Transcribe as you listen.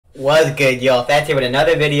Was good, y'all? That's here with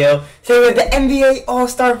another video. Today with the NBA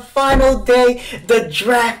All-Star Final Day, the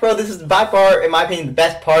draft, bro. This is by far, in my opinion, the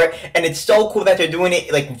best part, and it's so cool that they're doing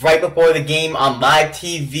it like right before the game on live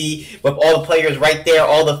TV with all the players right there,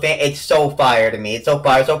 all the fans. It's so fire to me. It's so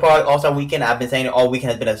fire. So far, All-Star Weekend, I've been saying it all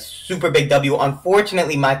weekend, has been a super big W.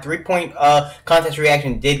 Unfortunately, my three-point contest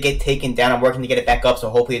reaction did get taken down. I'm working to get it back up,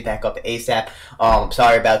 so hopefully it's back up to ASAP.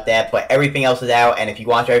 Sorry about that, but everything else is out, and if you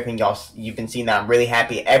watch everything, y'all, you've been seeing that I'm really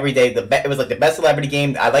happy every day. It was like the best celebrity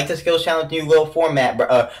game. I like the skills challenge new little format.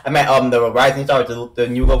 I meant the Rising Stars, the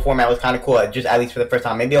new little format was kind of cool. Just at least for the first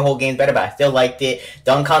time. Maybe the whole game's better, but I still liked it.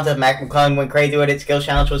 Dunk contest, Mac McClung went crazy with it. Skills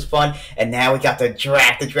challenge was fun, and now we got the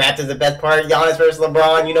draft. The draft is the best part. Giannis versus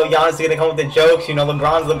LeBron. You know Giannis is gonna come with the jokes. You know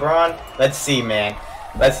LeBron's LeBron. Let's see, man.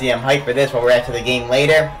 Let's see. I'm hyped for this. When we're after the game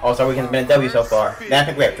later. Also, weekend's been a W so far. Now I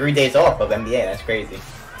think we have 3 days off of NBA. That's crazy.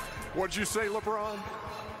 What'd you say, LeBron?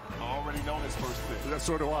 I already know his first pick. That's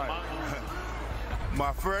so do I.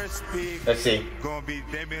 My first pick. Let's see. Gonna be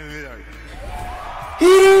Damian Lillard. He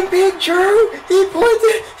didn't pick Drew. He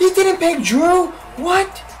pointed. He didn't pick Drew.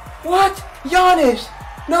 What? What? Giannis.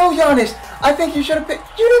 No, Giannis. I think you should have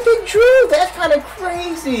picked. You didn't pick Drew. That's kind of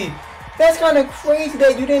crazy. That's kind of crazy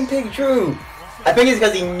that you didn't pick Drew. I think it's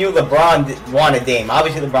because he knew LeBron wanted Dame.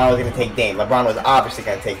 Obviously, LeBron was going to take Dame. LeBron was obviously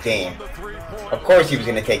going to take Dame. Of course, he was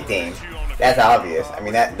going to take Dame. That's obvious. I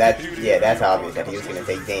mean, that's obvious that he was going to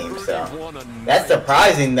take Dame. So that's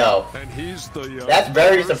surprising, though. That's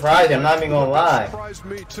very surprising. I'm not even going to lie.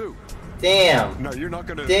 Damn. No, you're not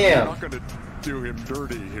going to. Damn. You're not going to do him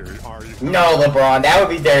dirty here, are you? No, LeBron, that would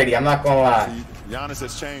be dirty. I'm not going to lie. Giannis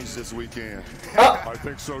has changed this weekend. Oh. I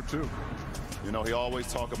think so too. You know, he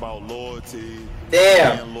always talk about loyalty.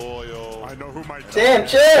 Damn. Being loyal. I know who might. Damn,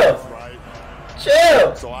 chill. Right?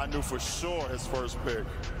 Chill. So I knew for sure his first pick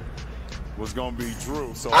was gonna be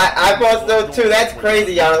Drew. So I thought so too. That's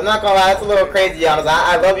crazy, Giannis. I'm not gonna lie, that's a little crazy, Giannis.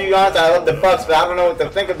 I love you, Giannis. I love the Bucks, but I don't know what to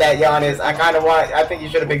think of that, Giannis. I think you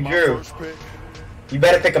should have picked Drew. You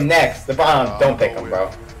better pick him next. LeBron, don't pick him,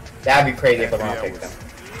 bro. That'd be crazy if LeBron picked him.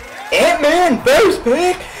 Ant-Man, first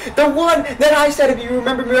pick! The one that I said, if you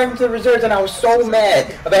remember me right into the reserves, and I was so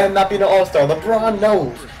mad about him not being an All-Star. LeBron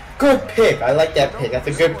knows. Good pick. I like that pick. That's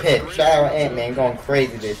a good pick. Shout out Ant-Man going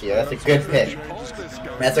crazy this year. That's a good pick.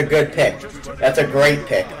 That's a good pick. That's a great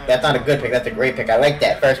pick. That's not a good pick. That's a great pick. I like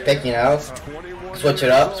that first pick, you know. Switch it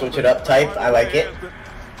up type. I like it.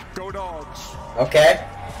 Okay.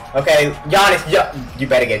 Okay, Giannis, you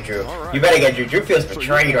better get Drew. You better get Drew. Drew feels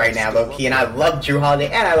betrayed right now, low-key, and I love Drew Holiday,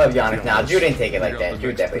 and I love Giannis. Now, Drew didn't take it like that.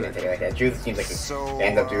 Drew definitely didn't take it like that. Drew seems like a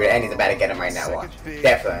stand-up dude, and he's about to get him right now, watch.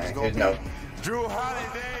 Definitely. There's no... Drew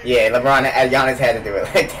Holiday. Yeah, LeBron, Giannis had to do it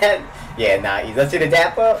like that. Yeah, nah, let's see the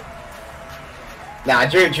tap up. Nah,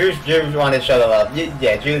 Drew wanted to show the love.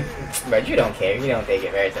 Yeah, Drew, bro, Drew don't care. He don't take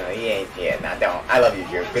it very similar. He ain't, yeah, nah, don't. I love you,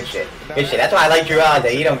 Drew. Good shit. Good shit. That's why I like Drew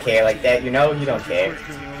Holiday. He don't care like that, you know? You don't care.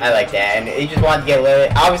 I like that. And he just wanted to get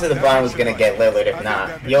Lillard. Obviously, LeBron was going to get Lillard. If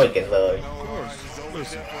not, he always gets Lillard.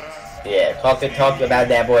 Yeah, talk about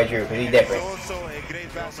that boy, Drew, because he's different. Also a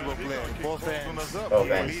great basketball player. Both ends. Both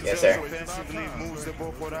ends. Yes, sir. Offensively moves the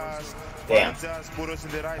ball for us. Damn.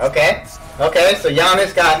 Okay. Okay, so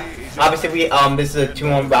Giannis got, obviously this is a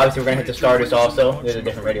 2-1, obviously we're going to hit the starters also. There's a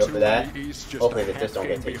different video for that. Hopefully this don't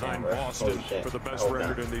get taken down, bro. Holy shit. I hope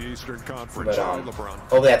not. But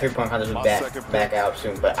hopefully that 3-point contest will back out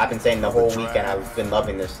soon. But I've been saying the whole weekend I've been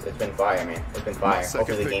loving this. It's been fire, man. It's been fire.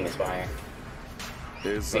 Hopefully the game is fire.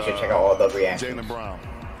 Make sure to check out all the reactions. Jaylen Brown.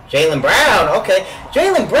 Jaylen Brown, okay.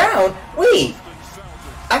 Jaylen Brown, wait.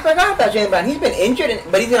 I forgot about Jaylen Brown. He's been injured,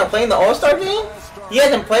 but he's gonna play in the All-Star game. He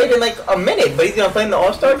hasn't played in like a minute, but he's gonna play in the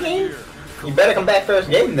All-Star game. You better come back first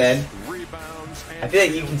game then. I feel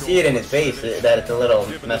like you can see it in his face that it's a little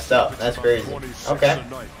messed up. That's crazy. Okay,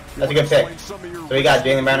 that's a good pick. So we got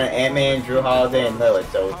Jaylen Brown and Ant-Man, Drew Holiday, and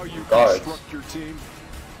Lillard. So guards.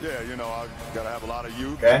 Yeah, you know, I gotta have a lot of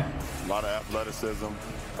youth, okay, a lot of athleticism,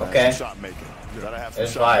 okay. Shot making. Gotta have this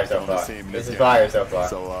is fire so far. This is fire so far.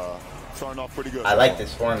 So starting off pretty good. I like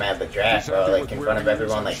this format of the draft, bro. Like in front of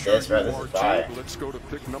everyone like this, bro. This is fire. Let's go to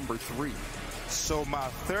pick number 3. So my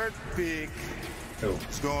third pick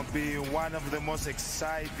is gonna be one of the most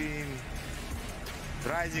exciting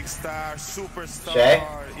rising star,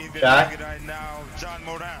 superstar in the league right now, John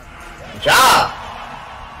Moran. Ja!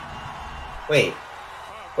 Wait.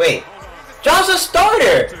 John's a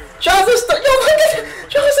starter! John's a starter! Yo, look at it!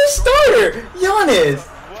 John's a starter! Giannis!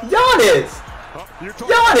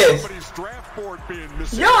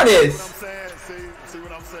 See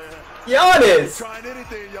what I'm saying? Giannis! Trying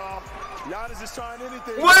anything, y'all. Giannis is trying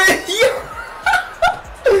anything. What?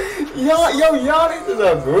 Yo, Giannis is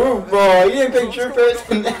a groove ball. He didn't pick Drew first,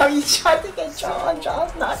 and now he's trying to get John.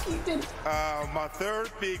 John's not even. My third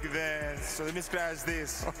pick then. So let me scratch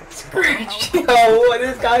this. Scratch. Yo,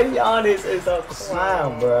 this guy Giannis is a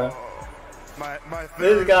clown, bro.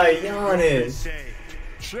 This guy Giannis.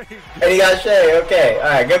 And he got Shea. Okay, all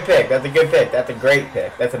right, good pick. That's a good pick. That's a great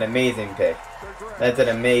pick. That's an amazing pick. That's an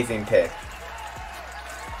amazing pick.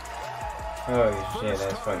 Holy shit,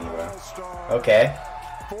 that's funny, bro. Okay.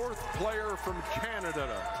 Fourth player from Canada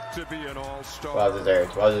to be an all-star. Well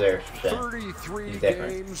deserved. Well deserved. 33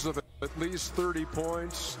 games of at least 30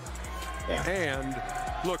 points. Yeah. And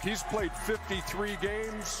look, he's played 53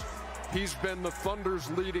 games. He's been the Thunder's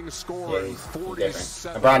leading scorer in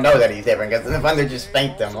 47. LeBron knows that he's different because the Thunder just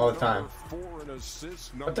spanked them all the time.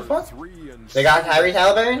 What the fuck? They got Tyrese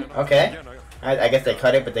Halliburton? Okay. I guess they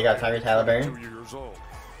cut it, but they got Tyrese Halliburton.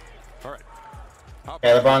 Okay,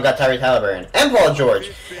 LeBron got Tyrese Halliburton and Paul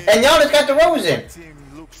George, and Giannis got DeRozan.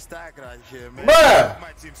 Bruh,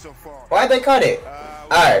 why'd they cut it?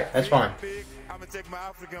 Alright, that's fine. I'm gonna take my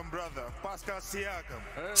African brother, Pascal Siakam.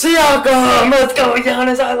 Siakam! Let's go,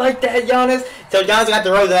 Giannis. I like that, Giannis. So Giannis got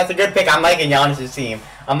DeRozan. That's a good pick. I'm liking Giannis' team.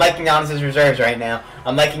 I'm liking Giannis' reserves right now.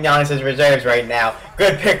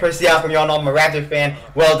 Good pick for Siakam. Y'all know I'm a Raptors fan.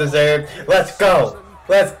 Well deserved. Let's go.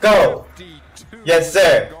 Let's go. Yes,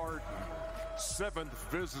 sir.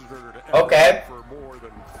 Okay.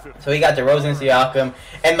 So he got DeRozan, Siakam,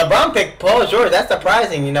 and LeBron picked Paul George. That's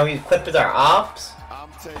surprising. You know, his Clippers are ops. I'm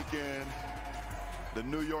taking the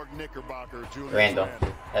New York Knickerbocker, Julius Randle.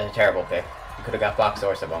 That's a terrible pick. You could have got Fox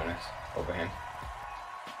or Sabonis over him.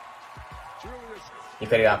 You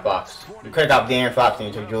could have got Fox. You could have got De'Aaron Fox and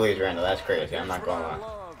you took Julius Randle. That's crazy. I'm not gonna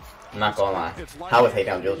lie. I would take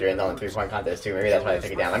down Julius Randle in 3-point contest too. Maybe that's why I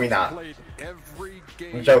took it down. Let me not.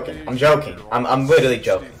 I'm joking. I'm literally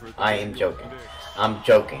joking. I am joking. I'm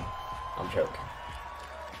joking.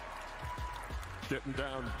 Getting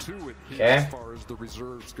down to it here Okay. as far as the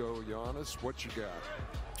reserves go, Giannis. What you got?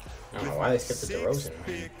 I don't know why they skipped the DeRozan,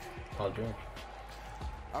 man. Paul George.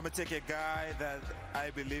 I'm gonna take a guy that I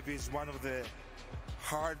believe is one of the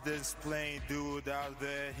hardest playing dude out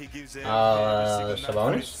there. He gives a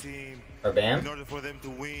Sabonis? team Or Bam? in order for them to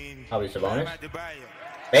win. Probably Sabonis.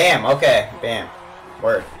 Bam, okay. Bam.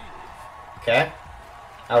 Word. Okay.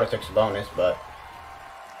 I would have took Sabonis, but...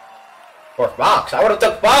 Or Fox. I would have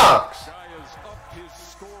took Fox!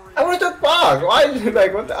 Why is it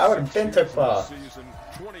like, what the... I would have been took Fox.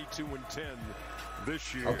 22-10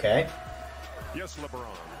 this year. Okay. Yes, LeBron.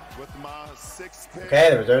 With my sixth pick, Okay,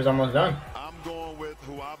 the reserve's almost done. I'm going with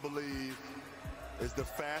who I believe is the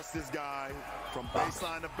fastest guy from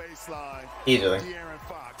baseline to baseline. Easily. De'Aaron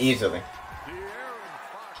Fox. Easily.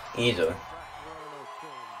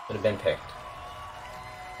 Would have been picked.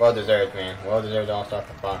 Well deserved, man. Well deserved all-star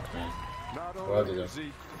for Fox, man. Not Well only is deserved.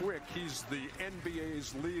 he quick, he's the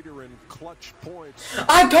NBA's leader in clutch points.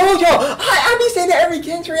 I told y'all! I be saying that every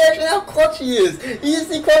Kings reaction how clutch he is. He is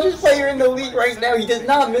the clutchest player in the league right now. He does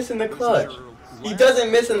not miss in the clutch. He doesn't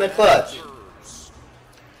miss in the clutch.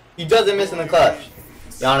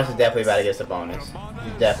 Giannis is definitely about to get Sabonis.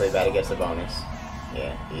 He's definitely about to get Sabonis.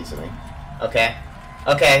 Yeah, easily. Okay.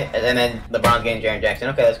 Okay, and then LeBron's getting Jaren Jackson.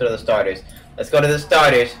 Okay, let's go to the starters. Let's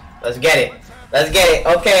get it.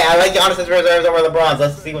 Okay, I like Giannis' reserves over LeBron's.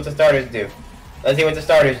 Let's see what the starters do. Where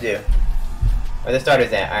the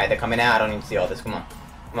starters at? Alright, they're coming out. I don't even see all this. Come on.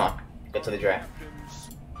 Get to the draft.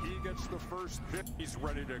 He gets the first pick. He's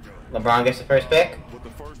ready to go. LeBron gets the first pick?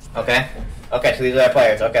 Okay. Okay, so these are our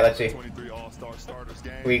players. Okay, let's see. 23 All-Star starters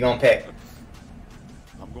game. Who you gonna pick?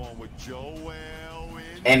 I'm going with Joel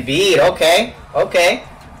Embiid. Okay.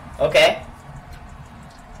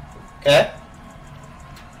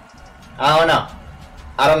 I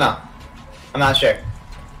don't know. I'm not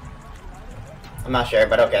sure,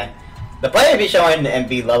 but okay. The players be showing the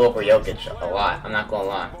Embiid level for Jokic a lot. I'm not gonna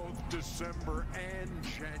lie.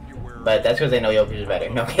 But that's because they know Jokic is better.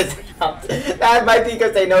 No, that might be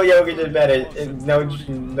because they know Jokic is better. It's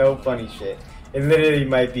no funny shit. It literally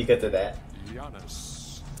might be because of that.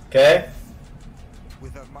 Okay.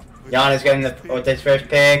 Giannis getting with his first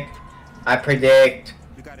pick. I predict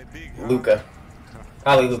Luka.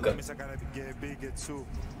 Probably Luka.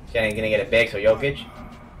 Gonna get a big, so Jokic.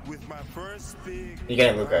 You're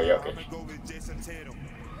getting Luka or Jokic.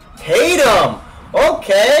 Tatum!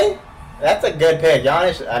 Okay! That's a good pick.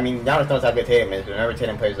 Giannis knows how good Tatum is. Whenever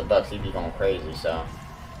Tatum plays the Bucks, he'd be going crazy, so.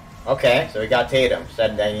 Okay, so we got Tatum.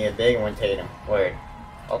 Said that you need a big and went Tatum. Word.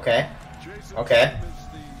 Okay.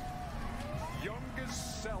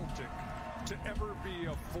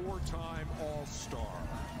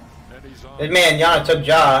 This man, Giannis took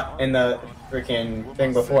Ja in the freaking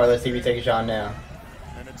thing before. Let's see if he takes Ja now.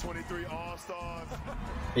 And the 23 All-Stars.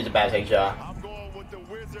 He's about to take Ja. I'm going with the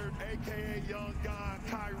Wizard, a.k.a. Young God,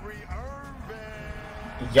 Kyrie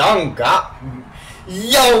Irving. Young God?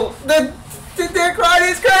 Yo, the decline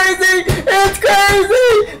is crazy! It's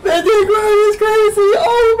crazy! The decline is crazy!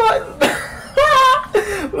 Oh my...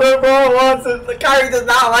 LeBron wants it. Kyrie does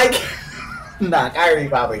not like it. Nah, Kyrie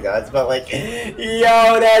probably does, but like, yo,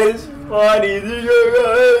 that is funny.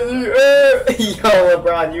 Yo,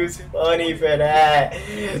 LeBron, you funny for that.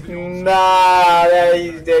 Nah,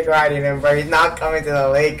 he's dick riding him, bro. He's not coming to the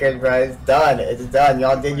Lakers, bro. It's done. It's done.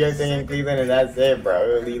 Y'all did your thing in Cleveland, and that's it,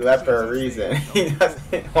 bro. He left for a reason. He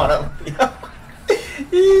doesn't want to.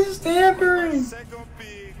 He's tampering.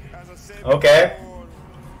 Okay.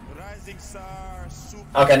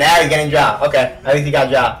 Okay, now he's getting Ja. Okay, at least he got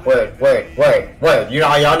Ja. Word. You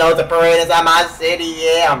know, y'all know it's a parade inside my city.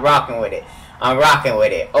 Yeah, I'm rocking with it.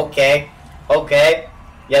 Okay.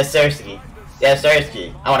 Yes, Sirski.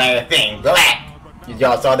 I want everything black.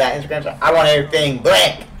 Y'all saw that Instagram shot? I want everything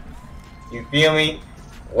black. You feel me?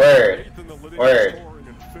 Word.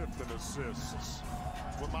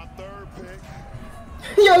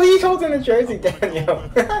 Yo, he's holding the jersey down, yo.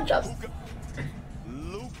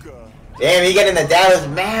 Damn, he getting the Dallas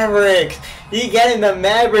Mavericks. He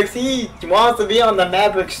wants to be on the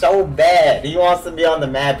Mavericks so bad. He wants to be on the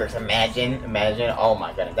Mavericks. Imagine. Oh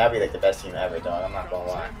my goodness, that'd be like the best team ever, dog. I'm not gonna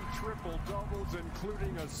lie.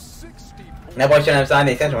 That boy shouldn't have signed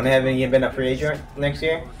the extension. Wouldn't have even been a free agent next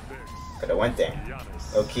year. Could have went there.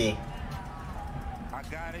 Okay. I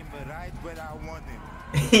got him right where I want him.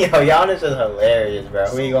 Yo, Giannis is hilarious, bro.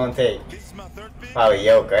 Who you gonna take? Probably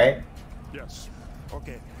Yoke, right? Yes.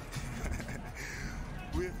 Okay.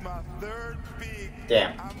 With my third pick,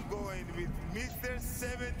 damn. I'm going with Mr.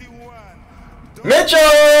 71. Mitchell!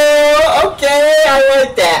 Okay, I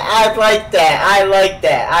like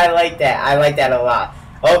that a lot.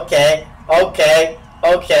 Okay.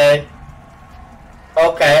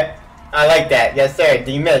 I like that. Yes, sir.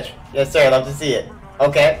 D. Mitch. Yes, sir. Love to see it.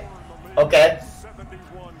 Okay.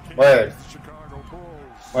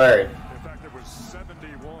 Word.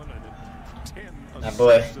 That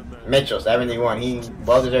boy, Mitchell, 71. He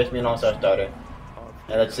well deserves to be an all-star starter.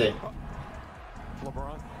 Yeah, let's see.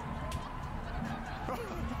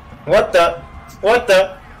 What?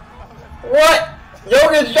 What?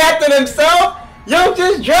 Jokic just drafted himself? Jokic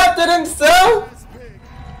just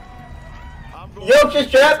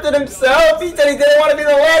drafted himself? He said he didn't want to be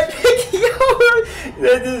the last pick. Yo,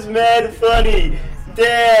 this is mad funny.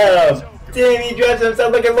 Damn, he drafted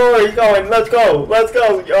himself. Look at Lori. He's going, let's go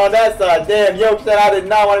on that side. Damn, Jokic said I did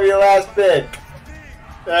not want to be the last pick.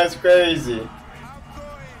 That's crazy.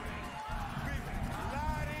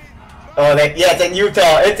 Oh, it's in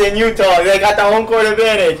Utah. They got the home court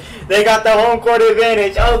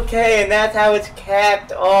advantage. Okay, and that's how it's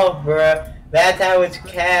capped off, bruh.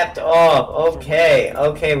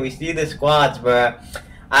 Okay, we see the squads, bruh.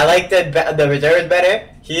 I like the reserves better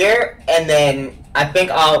here, and then I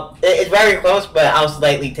think it's very close, but I'll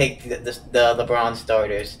slightly take the LeBron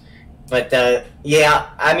starters. But yeah,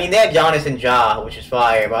 I mean they have Giannis and Ja, which is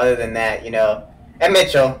fire. But other than that, you know, and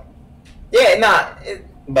Mitchell, yeah,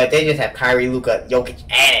 but they just have Kyrie, Luka, Jokic,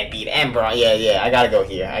 and Embiid, and BRON. Yeah, I gotta go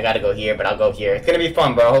here, but I'll go here. It's gonna be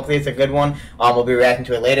fun, bro. Hopefully it's a good one. We'll be reacting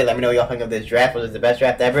to it later. Let me know what y'all think of this draft. Was it the best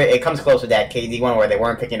draft ever? It comes close to that KD one where they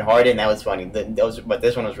weren't picking Harden. That was funny. But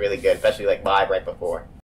this one was really good, especially like live right before.